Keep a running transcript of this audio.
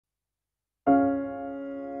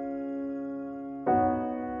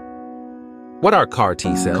What are CAR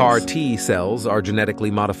T cells? CAR T cells are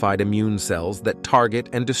genetically modified immune cells that target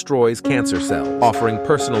and destroys cancer cells, offering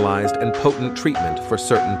personalized and potent treatment for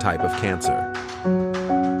certain type of cancer.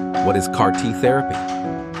 What is CAR T therapy?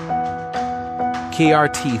 CAR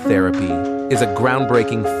T therapy is a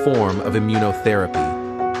groundbreaking form of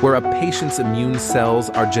immunotherapy where a patient's immune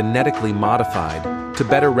cells are genetically modified to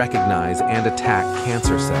better recognize and attack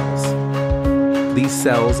cancer cells. These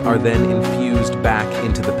cells are then infused back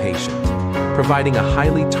into the patient, providing a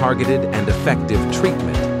highly targeted and effective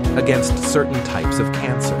treatment against certain types of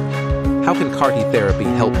cancer. How can CAR T therapy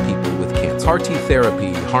help people with cancer? CAR T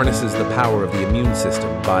therapy harnesses the power of the immune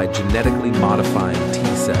system by genetically modifying T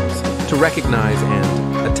cells to recognize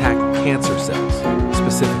and attack cancer cells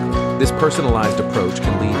specifically. This personalized approach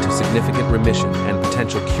can lead to significant remission and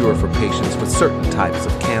potential cure for patients with certain types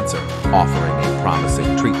of cancer, offering a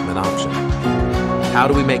promising treatment option. How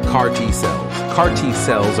do we make CAR T cells? CAR T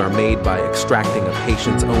cells are made by extracting a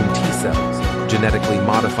patient's own T cells, genetically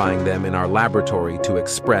modifying them in our laboratory to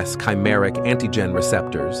express chimeric antigen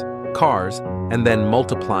receptors, CARs, and then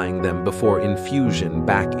multiplying them before infusion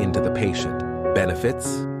back into the patient.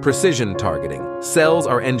 Benefits: precision targeting. Cells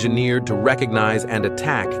are engineered to recognize and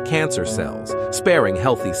attack cancer cells, sparing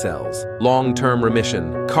healthy cells. Long-term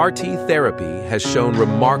remission. CAR T therapy has shown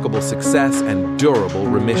remarkable success and durable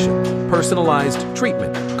remission. Personalized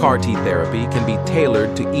treatment. CAR T therapy can be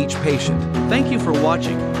tailored to each patient. Thank you for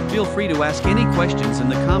watching. Feel free to ask any questions in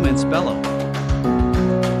the comments below.